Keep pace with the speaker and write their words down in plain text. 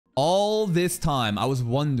All this time, I was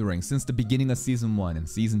wondering since the beginning of Season 1 and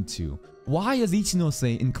Season 2, why is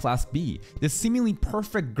Ichinose in Class B? This seemingly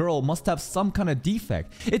perfect girl must have some kind of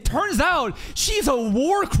defect. It turns out she's a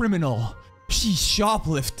war criminal. She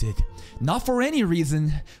shoplifted. Not for any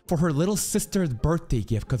reason, for her little sister's birthday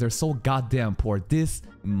gift because they're so goddamn poor. This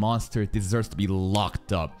monster deserves to be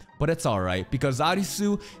locked up. But it's alright because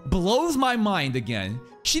Arisu blows my mind again.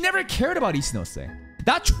 She never cared about Ichinose.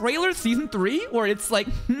 That trailer, Season 3, where it's like,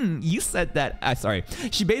 you said that. Sorry.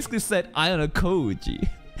 She basically said, I don't know, Koji.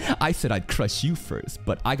 I said I'd crush you first,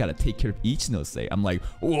 but I gotta take care of Ichinose. I'm like,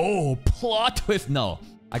 whoa, plot twist. No,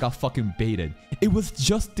 I got fucking baited. It was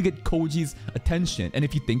just to get Koji's attention. And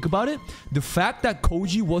if you think about it, the fact that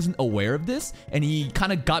Koji wasn't aware of this and he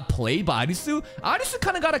kind of got played by Arisu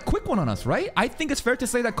kind of got a quick one on us, right? I think it's fair to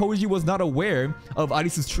say that Koji was not aware of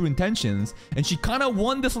Arisu's true intentions and she kind of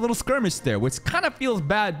won this little skirmish there, which kind of feels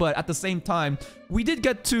bad, but at the same time, we did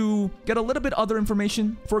get a little bit other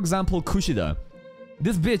information. For example, Kushida.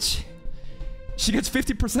 This bitch, she gets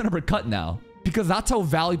 50% of her cut now because that's how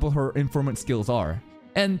valuable her informant skills are.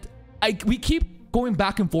 And we keep going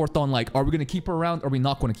back and forth on like, are we going to keep her around or are we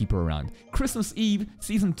not going to keep her around? Christmas Eve,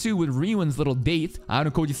 Season 2 with Ryuen's little date. I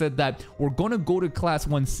don't know, Koji said that we're going to go to Class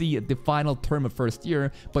 1C at the final term of first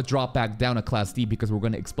year, but drop back down to Class D because we're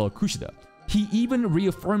going to expel Kushida. He even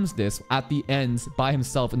reaffirms this at the end by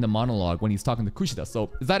himself in the monologue when he's talking to Kushida. So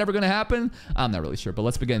is that ever going to happen? I'm not really sure, but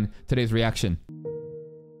let's begin today's reaction.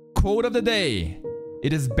 Quote of the day.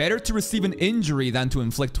 It is better to receive an injury than to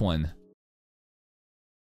inflict one.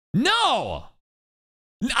 No!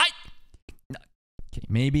 Okay,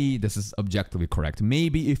 maybe this is objectively correct.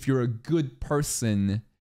 Maybe if you're a good person,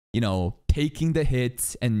 you know, taking the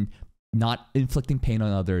hits and not inflicting pain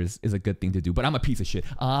on others is a good thing to do. But I'm a piece of shit.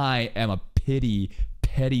 I am a petty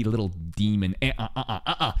little demon.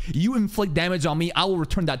 You inflict damage on me, I will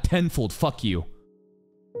return that tenfold. Fuck you.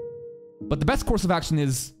 But the best course of action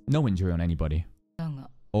is no injury on anybody.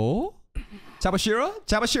 Oh? Chabashira?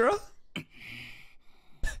 Chabashira?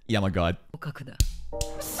 Yeah, my god.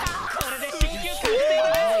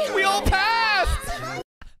 We all passed!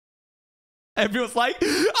 Everyone's like,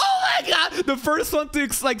 oh my god! The first one to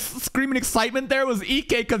like scream in excitement there was Ike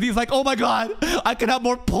because he's like, oh my god, I can have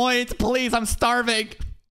more points, please, I'm starving.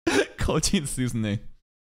 Koji and Suzune.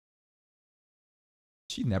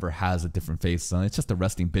 She never has a different face, son. It's just a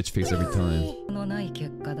resting bitch face every time.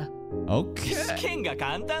 Okay.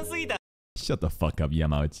 Shut the fuck up,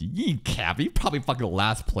 Yamauchi. You ain't cap. He probably fucking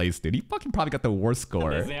last place, dude. He fucking probably got the worst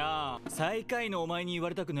score. Ike had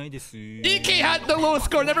the lowest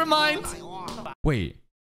score, never mind. Wait.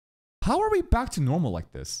 How are we back to normal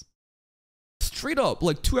like this? Straight up,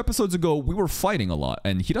 like 2 episodes ago, we were fighting a lot.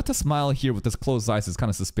 And Hirata's smile here with his closed eyes is kind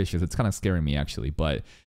of suspicious. It's kind of scaring me, actually. But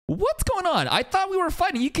what's going on? I thought we were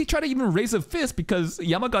fighting. Ike tried to even raise a fist because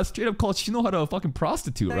Yamaga straight up called Shinohara a fucking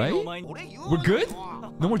prostitute, right? We're good?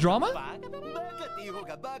 No more drama?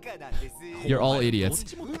 You're all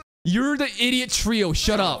idiots. You're the idiot trio.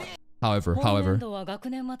 Shut up. However. What's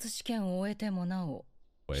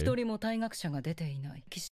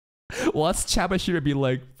Chabashira be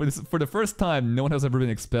like? For the first time, no one has ever been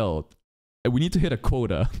expelled. And we need to hit a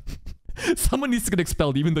quota. Someone needs to get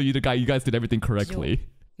expelled even though you guys did everything correctly.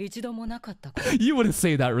 You wouldn't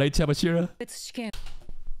say that, right, Chabashira?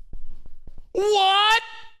 What?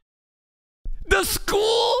 The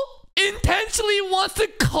school intentionally wants to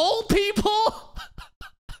call people?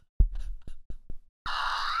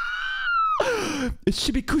 It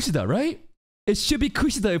should be Kushida, right? It should be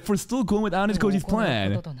Kushida if we're still going with Anish Koji's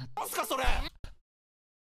plan.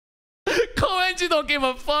 Koenji don't give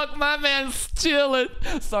a fuck, my man's chilling.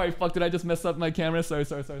 Sorry, fuck, did I just mess up my camera? Sorry.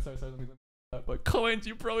 But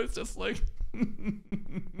Koenji, bro, is just like...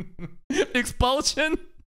 Expulsion?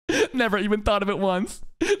 Never even thought of it once.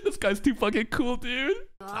 This guy's too fucking cool, dude.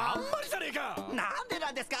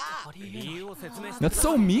 That's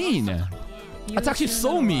so mean. That's actually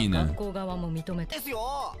so mean. Yeah?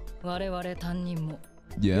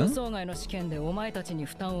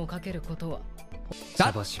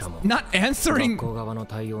 That, not answering.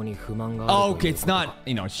 Oh, okay, it's not,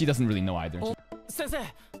 you know, she doesn't really know either.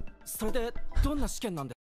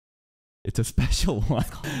 It's a special one.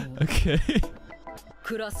 Okay.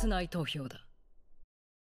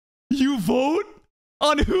 You vote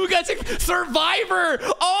on who gets it? Survivor!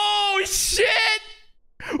 Oh shit!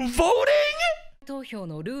 Voting?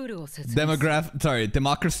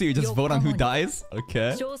 Democracy, you just vote on who dies?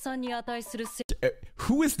 Okay.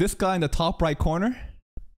 Who is this guy in the top right corner?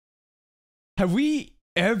 Have we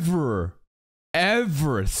ever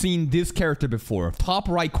seen this character before? Top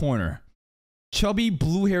right corner. Chubby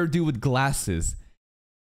blue hair dude with glasses.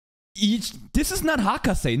 This is not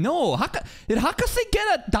Hakase. No. Did Hakase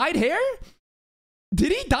get a dyed hair?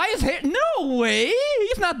 Did he dye his hair? No way.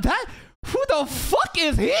 He's not that. Who the fuck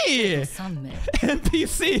is he?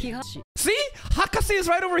 NPC. See? Hakase is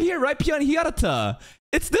right over here, right? Pion Hirata.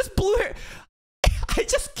 It's this blue hair. I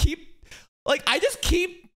just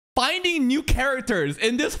keep finding new characters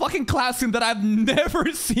in this fucking classroom that I've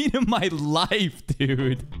never seen in my life,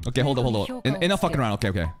 dude. Okay, hold on. Enough fucking around.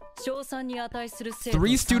 Okay.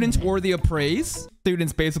 3 students worthy of praise.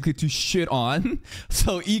 Students basically to shit on.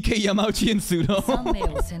 So Ike, Yamauchi, and Sudo.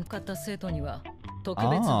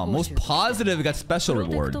 Most positive got special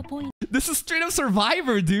reward. This is straight up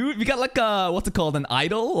Survivor, dude. We got like a, what's it called? An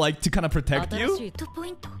idol, like to kind of protect you. Protect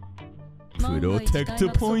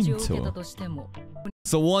point.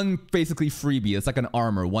 So one basically freebie. It's like an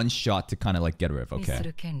armor, one shot to kind of like get rid of.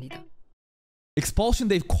 Okay. Expulsion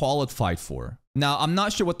they've qualified for. Now, I'm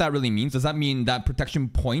not sure what that really means. Does that mean that protection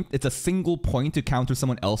point, it's a single point to counter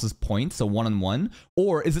someone else's point, so one-on-one?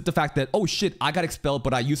 Or is it the fact that, oh shit, I got expelled,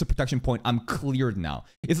 but I used a protection point, I'm cleared now?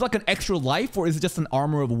 Is it like an extra life, or is it just an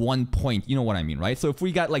armor of 1 point? You know what I mean, right? So if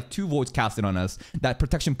we got like 2 votes casted on us, that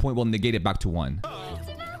protection point will negate it back to 1.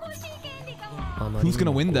 Who's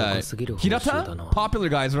gonna win that? Hirata? Popular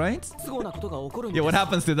guys, right? Yeah, what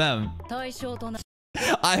happens to them?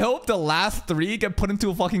 I hope the last 3 get put into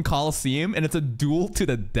a fucking coliseum and it's a duel to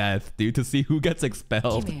the death, dude, to see who gets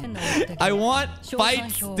expelled. I want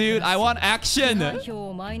fights, dude. I want action. Okay.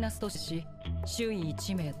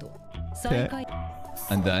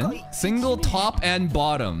 And then single top and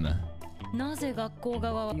bottom. It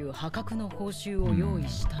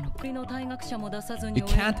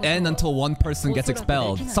can't end until one person gets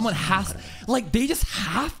expelled. Someone has, like, they just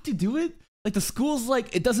have to do it. Like, the school's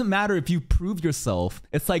like, it doesn't matter if you prove yourself.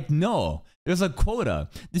 It's like, no, there's a quota.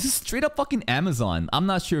 This is straight up fucking Amazon. I'm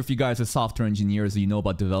not sure if you guys are software engineers or you know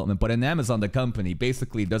about development, but in Amazon, the company,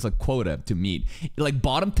 basically, there's a quota to meet. Like,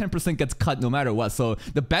 bottom 10% gets cut no matter what. So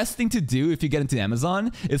the best thing to do if you get into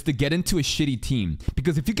Amazon is to get into a shitty team.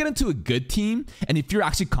 Because if you get into a good team, and if you're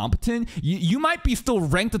actually competent, you might be still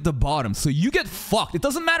ranked at the bottom. So you get fucked. It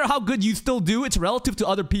doesn't matter how good you still do. It's relative to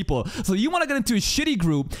other people. So you want to get into a shitty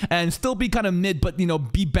group and still be kind of mid, but, you know,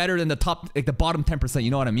 be better than the top, like the bottom 10%. You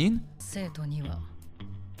know what I mean? Dun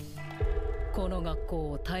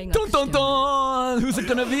dun dun! Who's it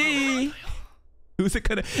gonna be? Who's it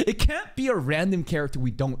gonna? It can't be a random character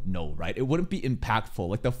we don't know, right? It wouldn't be impactful.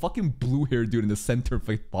 Like the fucking blue hair dude in the center of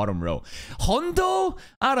the bottom row. Hondo?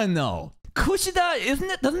 I don't know. Kushida, isn't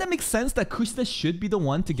it? Doesn't that make sense that Kushida should be the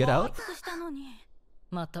one to get out?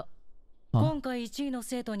 Huh?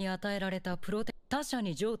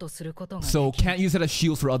 So can't use it as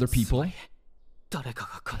shield for other people?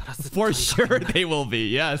 For sure they will be,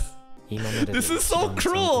 yes. This is so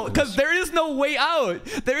cruel, because there is no way out.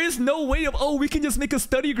 There is no way of, oh, we can just make a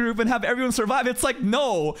study group and have everyone survive. It's like,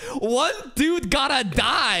 no. One dude gotta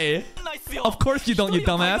die. Of course you don't, you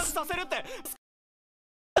dumbass.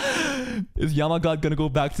 Is Yamagata gonna go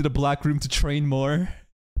back to the black room to train more?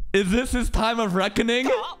 Is this his time of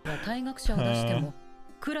reckoning?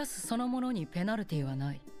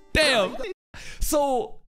 Damn.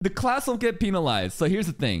 So the class won't get penalized. So here's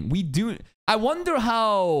the thing. I wonder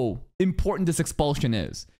how important this expulsion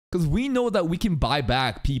is. Because we know that we can buy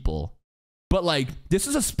back people. But like, this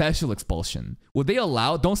is a special expulsion. Would they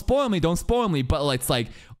allow? Don't spoil me, but like, it's like,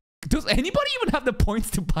 does anybody even have the points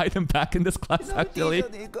to buy them back in this class actually?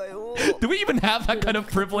 Do we even have that kind of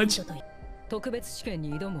privilege?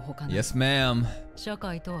 Yes, ma'am.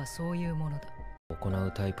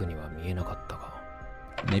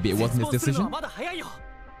 Maybe it wasn't his decision?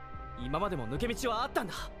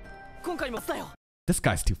 This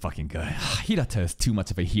guy's too fucking good. Hirata is too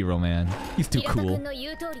much of a hero, man. He's too cool.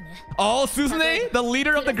 Oh, Suzune, the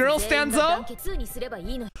leader of the girls, stands up?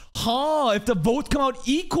 Huh, if the votes come out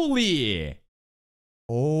equally.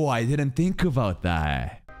 Oh, I didn't think about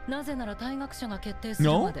that. No?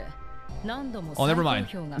 Oh, never mind.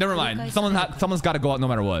 Never mind. Someone's got to go out no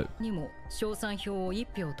matter what.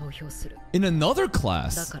 In another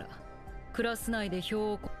class?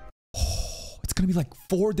 Oh, it's gonna be like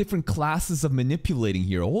 4 different classes of manipulating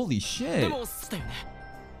here. Holy shit.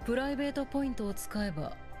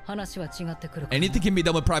 Anything can be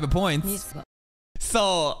done with private points.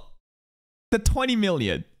 So, the 20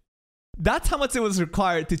 million. That's how much it was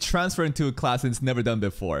required to transfer into a class it's never done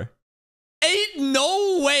before. Ain't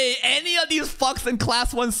no way any of these fucks in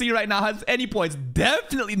class 1C right now has any points.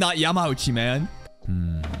 Definitely not Yamauchi, man.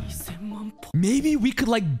 Maybe we could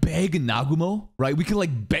like beg Nagumo, right? We could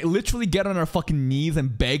like literally get on our fucking knees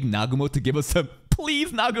and beg Nagumo to give us some.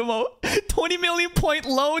 Please, Nagumo, 20 million point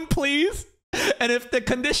loan, please. And if the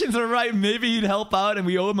conditions are right, maybe he'd help out and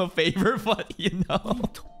we owe him a favor, but you know.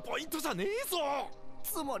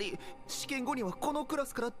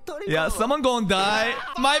 Yeah, someone gonna die.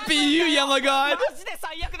 Might be you, Yamagod.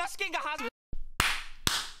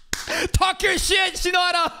 Talk your shit,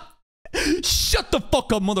 Shinohara! Shut the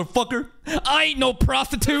fuck up, motherfucker! I ain't no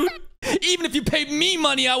prostitute! Even if you paid me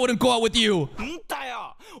money, I wouldn't go out with you!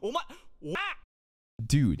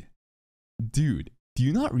 Dude. Do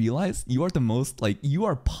you not realize you are the most, like, you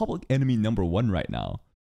are public enemy #1 right now?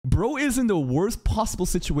 Bro is in the worst possible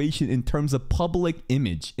situation in terms of public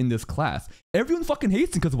image in this class. Everyone fucking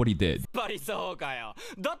hates him because of what he did. Koenji!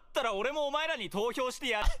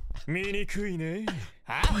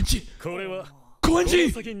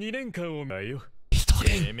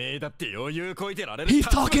 He's talking! He's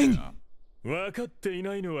talking! Red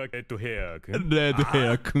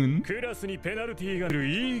hair-kun.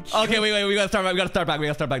 Okay, wait, we gotta start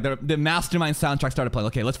back. The mastermind soundtrack started playing.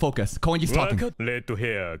 Okay, let's focus. Koenji's talking.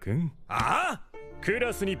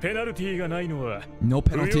 No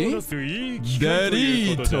penalty?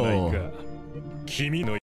 Derito.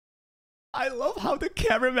 I love how the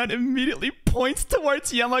cameraman immediately points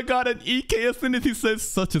towards Yamagata and Ike as soon as he says,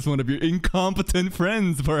 such as one of your incompetent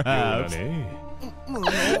friends, perhaps.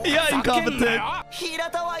 Yeah, incompetent.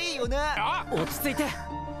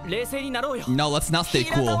 No, let's not stay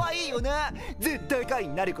cool.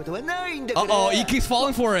 Uh-oh, Ike's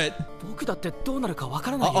falling for it.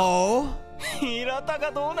 Uh-oh.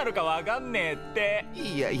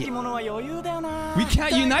 We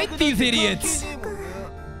can't unite these idiots.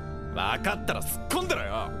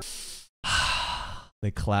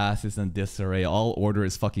 The class is in disarray. All order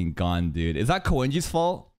is fucking gone, dude. Is that Koenji's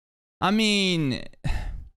fault? I mean,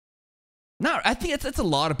 no, I think it's a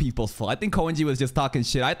lot of people's fault. I think Koenji was just talking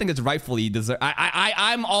shit. I think it's rightfully deserved.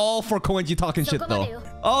 I'm all for Koenji talking shit though.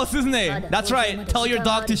 Oh, Suzune, that's right. Tell your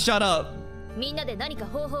dog to shut up.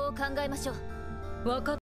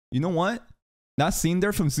 You know what? That scene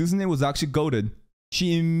there from Suzune was actually goated.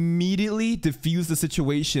 She immediately diffused the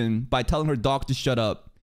situation by telling her dog to shut up.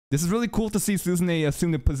 This is really cool to see Suzune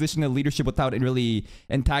assume the position of leadership without really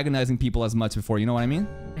antagonizing people as much before. You know what I mean?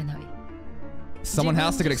 Someone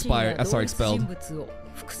has to get expelled.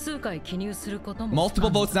 Multiple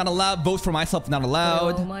votes not allowed. Votes for myself not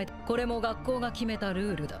allowed.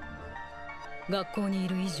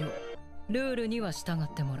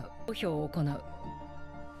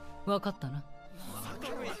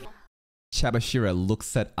 Chabashira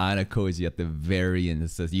looks at Anakoji at the very end and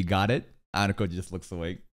says, "You got it?" Anakoji just looks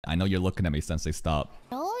away. I know you're looking at me, Sensei. Stop.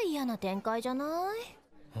 Our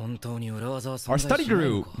study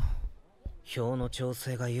group.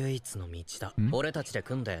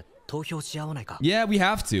 Yeah, we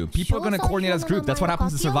have to. People are gonna coordinate as a group. That's what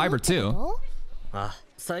happens to Survivor too.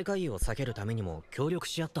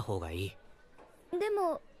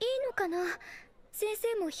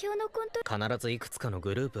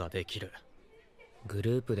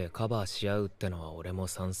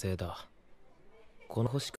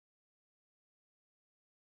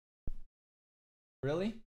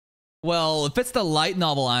 Really? Well, if it's the light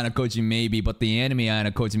novel Anakoji, maybe, but the anime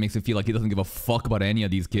Anakoji makes it feel like he doesn't give a fuck about any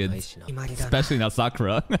of these kids. Especially not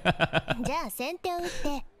Sakura.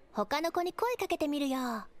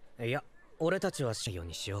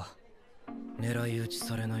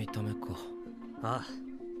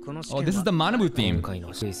 Oh, this is the Manabu theme.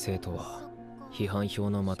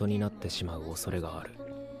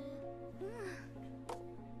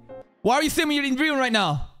 Why are you sitting in your room right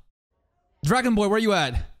now? Dragon Boy, where are you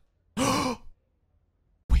at?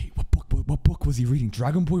 Wait, what book was he reading?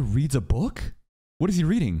 Dragon Boy reads a book? What is he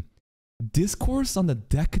reading? Discourse on the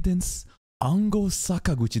Decadence Ango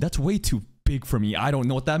Sakaguchi. That's way too big for me. I don't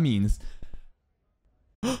know what that means.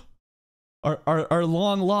 Our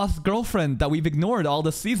long lost girlfriend that we've ignored all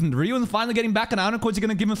this season. Ryu's finally getting back and Anakoji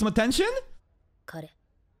gonna give him some attention?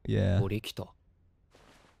 Yeah.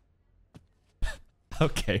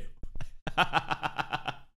 Okay.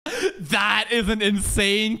 That is an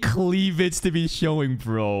insane cleavage to be showing,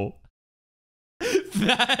 bro.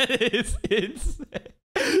 That is insane.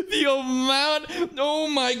 The amount... Oh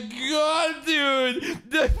my god, dude.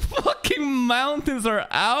 The fucking mountains are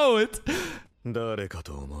out.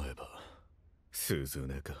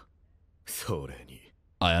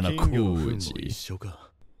 Ayanakoji.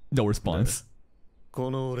 No response.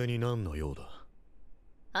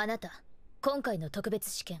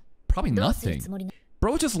 Probably nothing.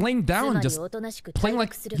 Bro just laying down, just playing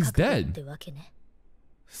like he's dead.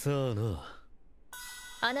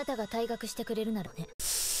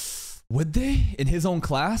 Would they? In his own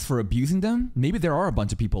class for abusing them? Maybe there are a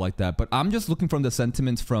bunch of people like that, but I'm just looking from the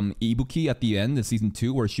sentiments from Ibuki at the end of season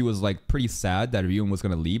 2 where she was like pretty sad that Ryun was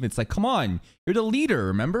gonna leave. It's like, come on, you're the leader,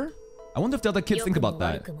 remember? I wonder if the other kids think about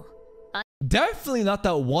that. Definitely not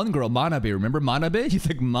that one girl, Manabe. Remember Manabe? He's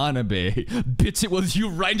like, Manabe, bitch, it was you,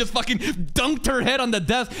 right? Just fucking dunked her head on the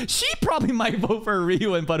desk. She probably might vote for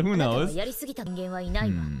Ryun, but who knows?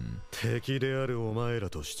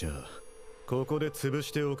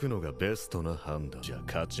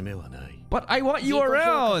 But I want you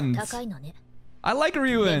around. I like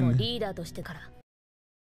Ryun.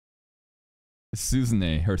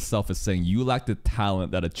 Suzune herself is saying, you lack the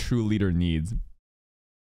talent that a true leader needs.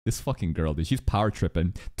 This fucking girl, dude, she's power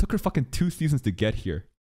tripping. Took her fucking 2 seasons to get here.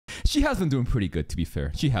 She has been doing pretty good, to be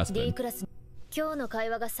fair. She has been.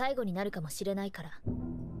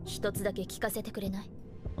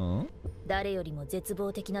 Oh?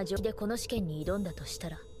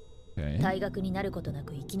 Okay.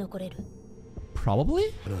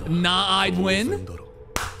 Probably? Nah, I'd win.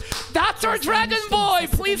 That's our Dragon Boy!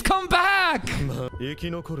 Please come back!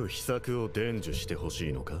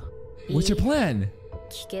 What's your plan?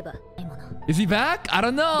 Is he back? I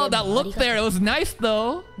don't know. That look there, it was nice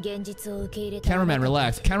though. Cameraman,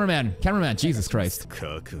 relax. Cameraman, Jesus Christ.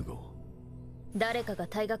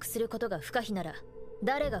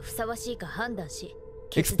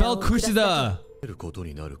 Expel Kushida!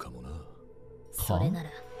 Huh?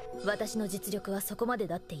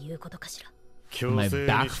 Might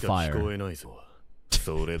backfire.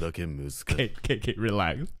 Okay,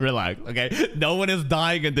 relax, okay? No one is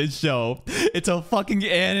dying in this show. It's a fucking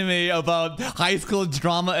anime about high school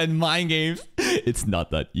drama and mind games. It's not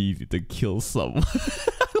that easy to kill someone.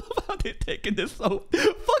 I love how they're taking this so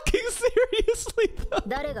fucking seriously though.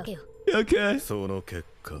 Okay.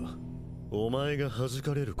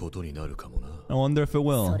 I wonder if it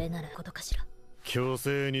will.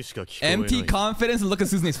 Empty confidence and look at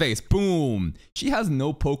Suzune's face. Boom. She has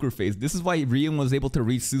no poker face. This is why Ryun was able to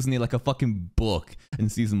read Suzune like a fucking book in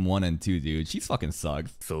season 1 and 2, dude. She's fucking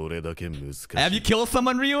sucks. Have you killed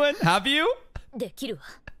someone, Ryun? Have you?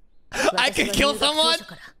 I can kill someone?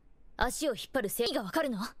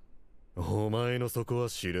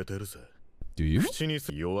 Do you?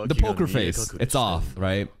 The poker face, it's off,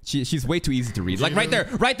 right? She's way too easy to read. Like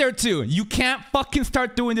right there too. You can't fucking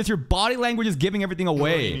start doing this. Your body language is giving everything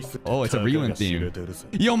away. Oh, it's a Ryun theme.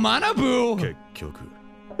 Yo, Manabu!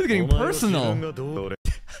 It's getting personal.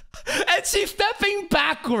 And she's stepping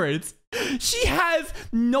backwards. She has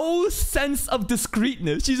no sense of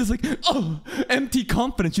discreetness. She's just like, oh, empty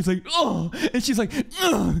confidence. She's like, oh, and she's like,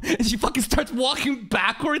 and she fucking starts walking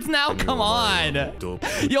backwards now. Come on.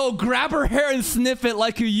 Yo, grab her hair and sniff it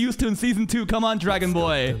like you used to in season 2. Come on, Dragon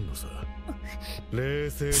Boy.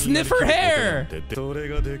 Sniff her hair.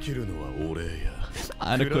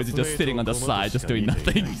 Anako's just sitting on the side, just doing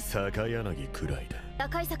nothing.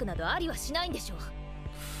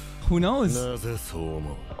 Who knows?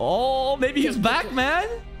 Oh, maybe he's back, man?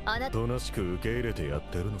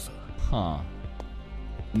 Huh.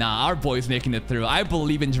 Nah, our boy's making it through. I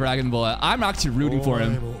believe in Dragon Ball. I'm actually rooting for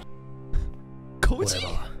him.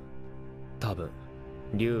 Koji?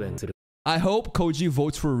 I hope Koji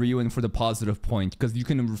votes for Ryun for the positive point, because you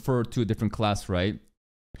can refer to a different class, right?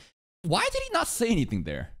 Why did he not say anything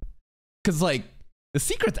there? Because, like, the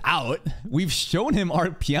secret's out. We've shown him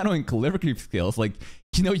our piano and calligraphy skills. Like,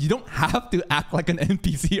 you know, you don't have to act like an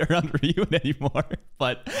NPC around Ryun anymore.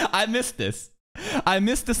 But I miss this. I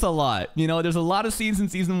miss this a lot. You know, there's a lot of scenes in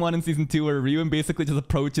season 1 and season 2 where Ryun basically just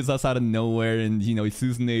approaches us out of nowhere, and you know,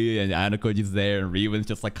 Suzune and Anakoji's there, and Ryun's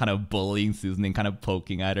just like kind of bullying Suzune and kind of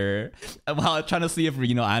poking at her while trying to see if,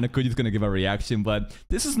 you know, Anakoji's gonna give a reaction. But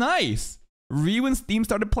this is nice. Ryun's theme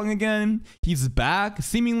started playing again. He's back.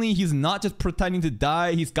 Seemingly, he's not just pretending to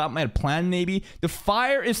die. He's got my plan, maybe. The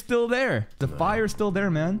fire is still there. The fire is still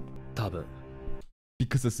there, man.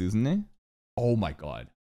 Because of Suzune? Oh my god.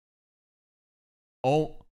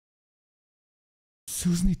 Oh.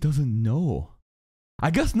 Suzune doesn't know.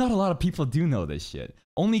 I guess not a lot of people do know this shit.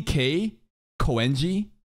 Only Kei, Koenji.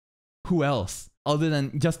 Who else? Other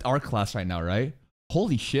than just our class right now, right?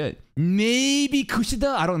 Holy shit. Maybe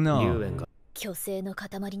Kushida? I don't know. Shut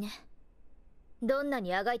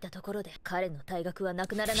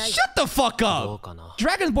the fuck up!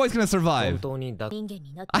 Dragon Boy's gonna survive.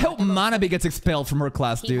 I hope Manabe gets expelled from her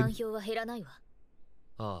class, dude.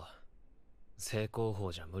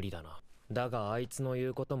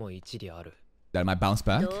 That might bounce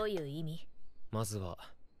back?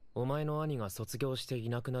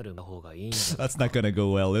 That's not gonna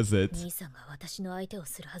go well, is it?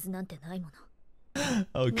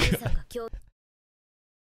 Oh god.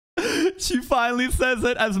 She finally says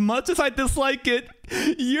it. As much as I dislike it,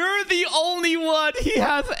 you're the only one he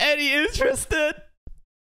has any interest in.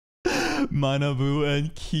 Manabu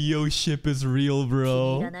and Kyo ship is real,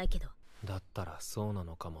 bro.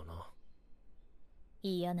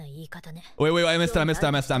 Wait, I missed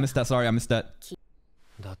that. Sorry, I missed that.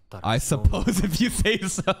 I suppose if you say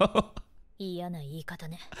so.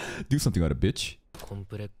 Do something about it, bitch.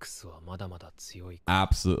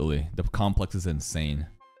 Absolutely. The complex is insane.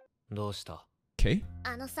 Okay?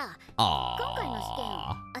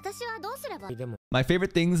 My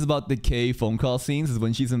favorite things about the K phone call scenes is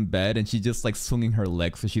when she's in bed and she's just like swinging her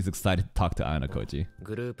legs so she's excited to talk to Anakoji.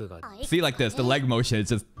 See, like this, the leg motion is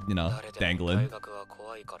just, you know, dangling. You're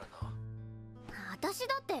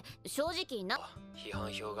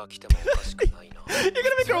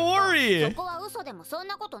gonna make her worry!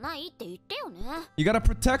 You gotta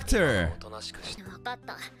protect her!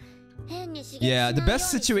 Yeah, the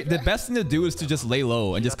best thing to do is to just lay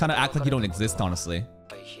low and just kind of act like you don't exist, honestly.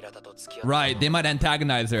 Right, they might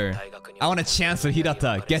antagonize her. I want a chance with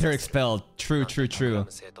Hirata. Get her expelled. True.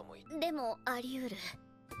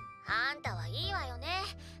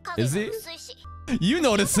 Is he? You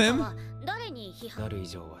notice him!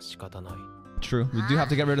 True, we do have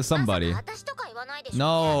to get rid of somebody.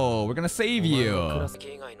 No, we're gonna save you.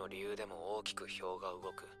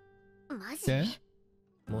 Okay.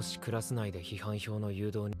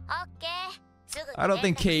 I don't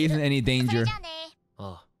think Kay is in any danger.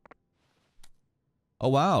 Oh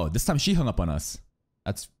wow, this time she hung up on us.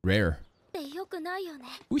 That's rare.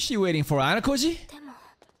 Who's she waiting for, Anakoji?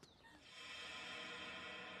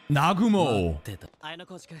 Nagumo!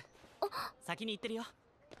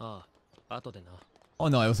 Oh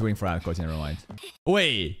no, I was waiting for Anakoji, never mind.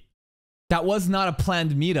 Wait! That was not a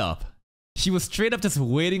planned meetup. She was straight up just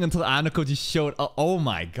waiting until Anakoji showed up. Oh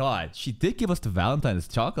my god. She did give us the Valentine's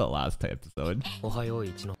chocolate last episode.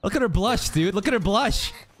 Look at her blush, dude. Look at her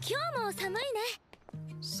blush.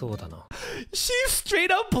 She's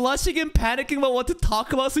straight up blushing and panicking about what to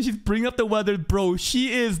talk about, so she's bringing up the weather. Bro,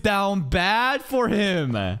 she is down bad for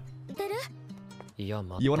him.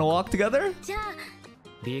 You wanna walk together?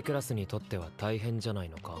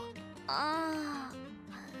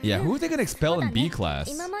 Yeah, who are they gonna expel in B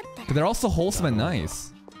class? But they're also wholesome and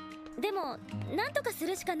nice.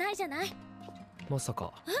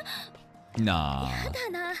 Nah.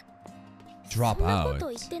 Drop out.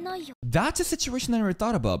 That's a situation I never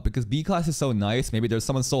thought about, because B class is so nice. Maybe there's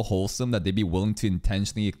someone so wholesome that they'd be willing to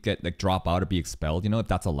intentionally get like drop out or be expelled, you know, if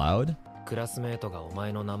that's allowed.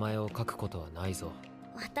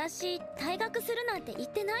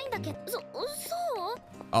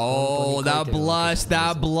 Oh, that blush,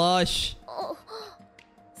 that blush.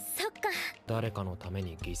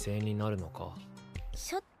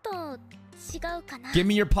 Give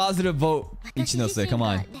me your positive vote, Ichinose, come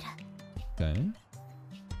on. Okay.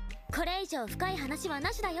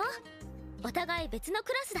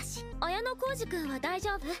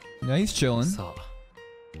 Yeah, he's chilling.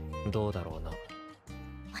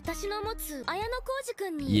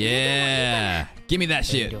 Yeah, give me that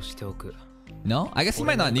shit. No? I guess he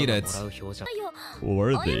might not need it.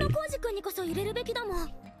 Worthy.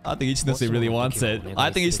 I think Ichinose really wants it. I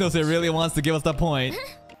think Ichinose really wants to give us that point.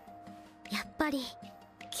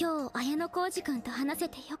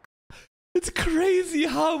 It's crazy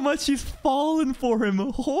how much she's fallen for him.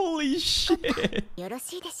 Holy shit.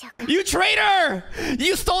 You traitor!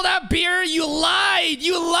 You stole that beer! You lied!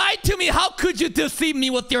 You lied to me! How could you deceive me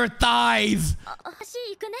with your thighs?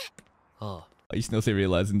 Ichinose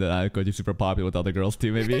realizing that Anakoji's super popular with other girls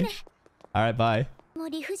too, maybe? Alright, bye.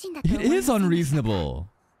 It is unreasonable.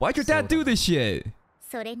 Why'd your dad do this shit?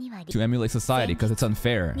 To emulate society, because it's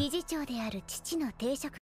unfair.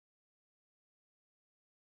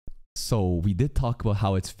 So, we did talk about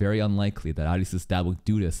how it's very unlikely that Arisa's dad would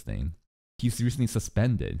do this thing. He's recently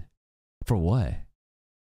suspended. For what?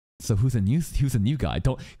 So who's a new guy?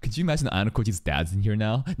 Could you imagine Anakoji's dad's in here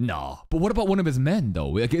now? No. But what about one of his men though?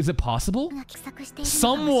 Like, is it possible?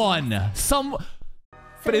 Someone!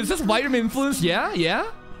 But is this white influence? Yeah? Yeah?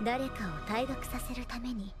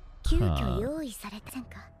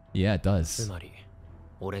 Yeah, it does.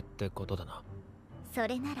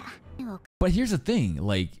 But here's the thing,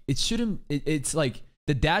 like, it's like,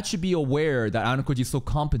 the dad should be aware that Anakoji is so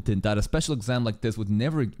competent that a special exam like this would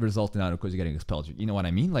never result in Anakoji getting expelled. You know what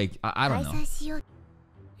I mean? Like, I don't know.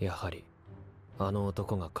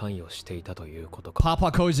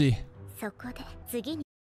 Papa Koji.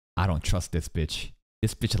 I don't trust this bitch.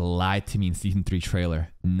 This bitch lied to me in season 3 trailer.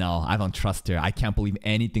 No, I don't trust her. I can't believe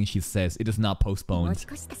anything she says. It is not postponed.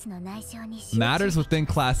 Matters within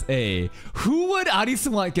Class A. Who would Arisu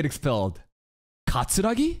want to get expelled?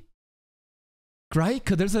 Katsuragi? Right?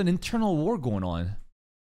 Because there's an internal war going on.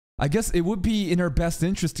 I guess it would be in her best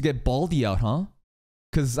interest to get Baldy out, huh?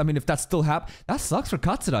 Because, I mean, if that still happens, that sucks for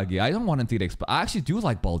Katsuragi. I don't want him to get expelled. I actually do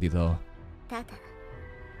like Baldy, though.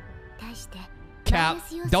 Cap.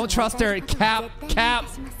 Don't trust her. Cap. Cap.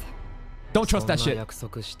 Don't trust that shit.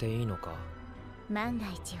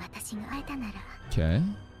 Okay.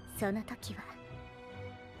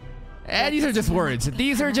 These are just words.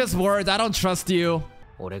 These are just words. I don't trust you.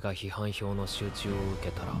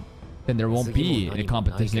 Then there won't be a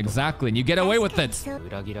competition. Exactly. And you get away with it.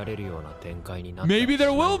 Maybe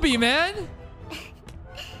there will be, man.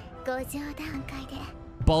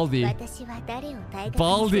 Baldy.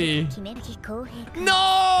 Baldy.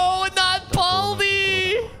 No, not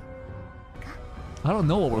Baldy. I don't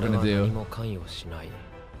know what we're gonna do.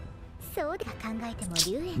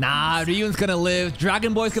 Nah, Ryun's gonna live.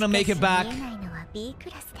 Dragon Boy's gonna make it back.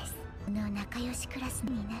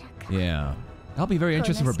 Yeah. That'll be very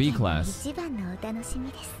interesting for B class.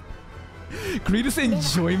 Greatest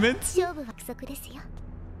enjoyment?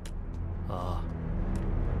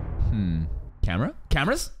 Camera?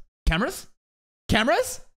 Cameras? Cameras?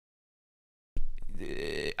 Cameras?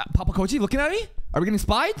 Papa Koji looking at me? Are we getting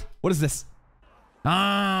spied? What is this?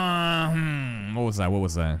 What was that? What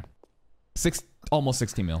was that? Almost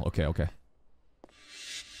 16 mil. Okay, okay.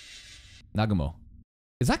 Nagumo.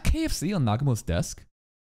 Is that KFC on Nagumo's desk?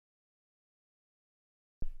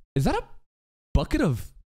 Is that a bucket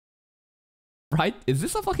of... Right? Is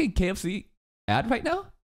this a fucking KFC ad right now?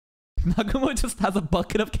 Nagumo just has a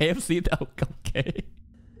bucket of KFC. Okay.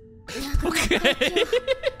 Okay.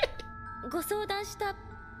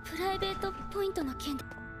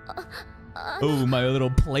 Oh, my little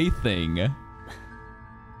plaything.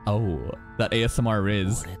 Oh, that ASMR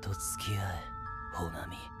is.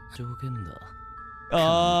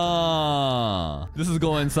 Oh, this is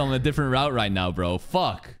going some a different route right now, bro.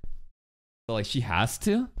 Fuck. So, like, she has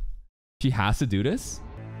to? She has to do this?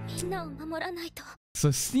 So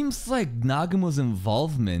it seems like Nagumo's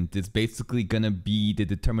involvement is basically gonna be the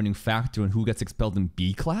determining factor in who gets expelled in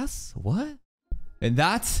B class? What? And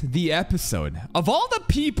that's the episode. Of all the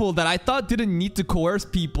people that I thought didn't need to coerce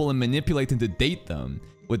people and manipulate them to date them,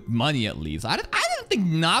 with money at least, I didn't think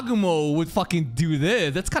Nagumo would fucking do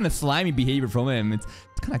this. That's kind of slimy behavior from him. It's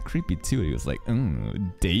kind of creepy too. He was like,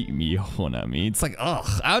 date me, Honami. It's like, ugh,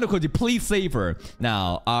 Aonokoji, please save her.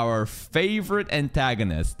 Now, our favorite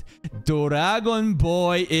antagonist, Dragon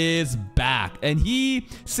Boy, is back. And he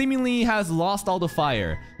seemingly has lost all the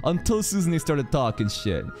fire until Suzuki started talking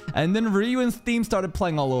shit. And then Ryu's theme started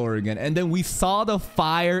playing all over again. And then we saw the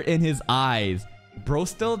fire in his eyes.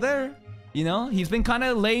 Bro's still there. You know, he's been kind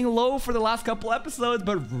of laying low for the last couple episodes,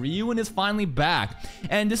 but Ryun is finally back.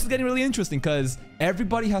 And this is getting really interesting because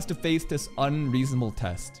everybody has to face this unreasonable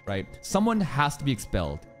test, right? Someone has to be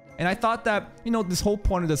expelled. And I thought that, you know, this whole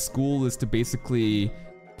point of the school is to basically,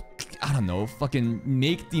 I don't know, fucking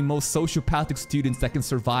make the most sociopathic students that can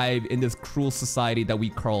survive in this cruel society that we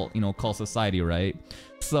call society, right?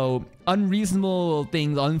 So unreasonable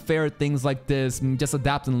things, unfair things like this, just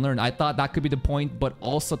adapt and learn. I thought that could be the point, but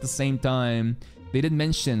also at the same time, they did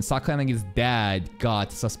mention Sakanagi's dad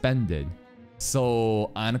got suspended.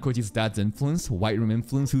 So Anakoji's dad's influence, White Room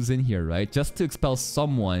influence, who's in here, right? Just to expel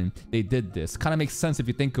someone, they did this. Kind of makes sense if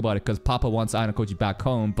you think about it, because Papa wants Anakoji back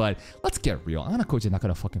home. But let's get real. Anakoji's not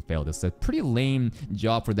gonna fucking fail this. It's a pretty lame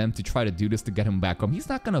job for them to try to do this to get him back home. He's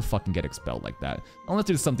not gonna fucking get expelled like that, unless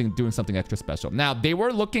there's doing something extra special. Now they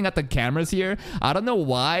were looking at the cameras here. I don't know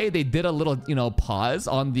why they did a little, pause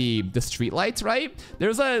on the street lights, right?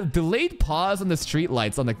 There's a delayed pause on the street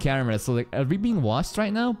lights on the camera. So like, are we being watched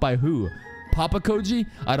right now? By who? Papa Koji?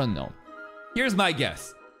 I don't know. Here's my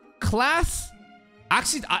guess. Class...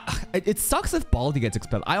 Actually, it sucks if Baldy gets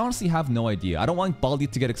expelled. I honestly have no idea. I don't want Baldy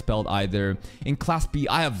to get expelled either. In Class B,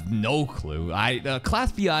 I have no clue.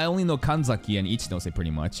 Class B, I only know Kanzaki and Ichinose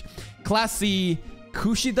pretty much. Class C,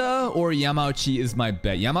 Kushida or Yamauchi is my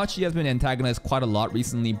bet. Yamauchi has been antagonized quite a lot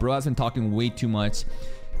recently. Bro has been talking way too much.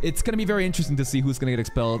 It's going to be very interesting to see who's going to get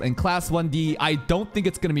expelled. In Class 1D, I don't think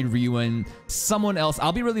it's going to be Ryuen. Someone else.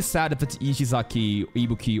 I'll be really sad if it's Ishizaki,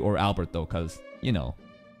 Ibuki, or Albert, though, because,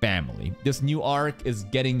 family. This new arc is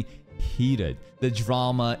getting heated. The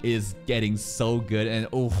drama is getting so good. And,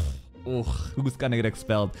 who's going to get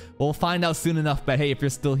expelled? We'll find out soon enough. But, hey, if you're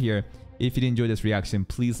still here, if you did enjoy this reaction,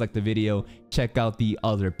 please like the video. Check out the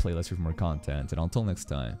other playlist for more content. And until next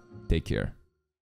time, take care.